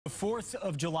4th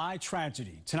of July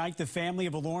tragedy. Tonight, the family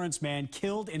of a Lawrence man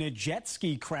killed in a jet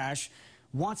ski crash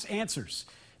wants answers.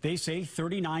 They say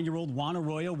 39-year-old Juan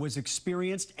Arroyo was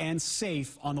experienced and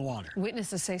safe on the water.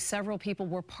 Witnesses say several people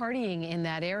were partying in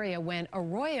that area when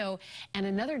Arroyo and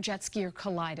another jet skier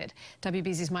collided.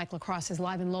 WBZ's Mike LaCrosse is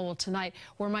live in Lowell tonight,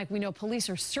 where, Mike, we know police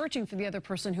are searching for the other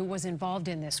person who was involved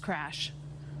in this crash.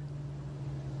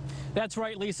 That's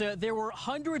right, Lisa. There were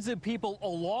hundreds of people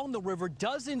along the river,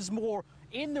 dozens more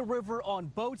in the river on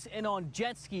boats and on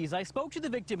jet skis. I spoke to the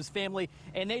victim's family,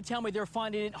 and they tell me they're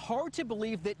finding it hard to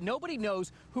believe that nobody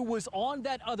knows who was on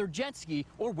that other jet ski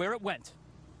or where it went.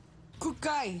 Good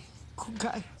guy. Good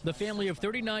guy. The family of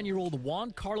 39-year-old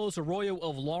Juan Carlos Arroyo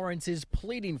of Lawrence is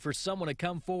pleading for someone to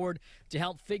come forward to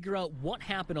help figure out what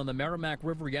happened on the Merrimack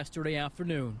River yesterday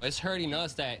afternoon. It's hurting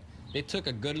us that they took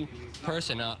a good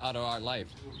person out of our life.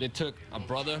 They took a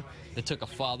brother, they took a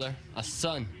father, a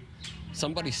son,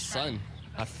 somebody's son,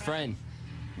 a friend.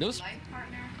 It was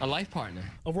a life partner.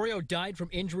 Arroyo died from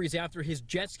injuries after his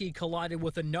jet ski collided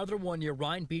with another one near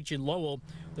Ryan Beach in Lowell.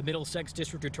 The Middlesex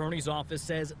District Attorney's Office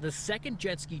says the second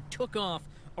jet ski took off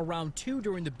around 2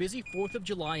 during the busy 4th of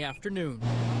July afternoon.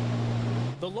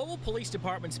 The Lowell Police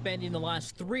Department spending the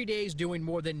last 3 days doing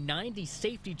more than 90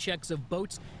 safety checks of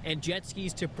boats and jet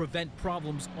skis to prevent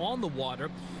problems on the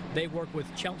water. They work with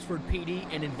Chelmsford PD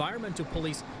and environmental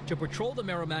police to patrol the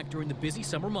Merrimack during the busy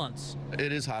summer months.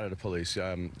 It is harder to police.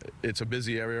 It's a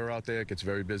busy area out there. It gets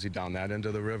very busy down that end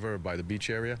of the river by the beach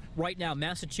area. Right now,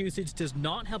 Massachusetts does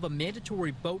not have a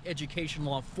mandatory boat education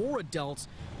law for adults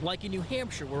like in New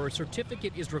Hampshire, where a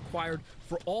certificate is required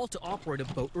for all to operate a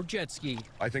boat or jet ski.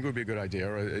 I think it would be a good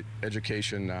idea.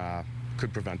 Education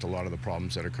could prevent a lot of the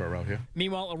problems that occur out here.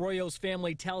 Meanwhile, Arroyo's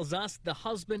family tells us the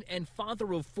husband and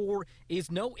father of 4 is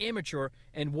no amateur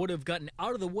and would have gotten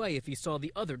out of the way if he saw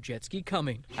the other jet ski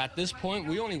coming. At this point,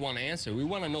 we only want to answer. We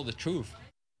want to know the truth.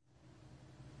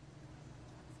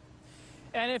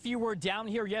 And if you were down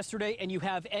here yesterday and you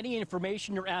have any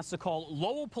information, you're asked to call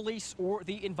Lowell Police or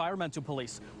the Environmental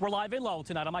Police. We're live in Lowell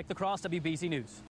tonight. I'm Mike LaCrosse, WBZ News.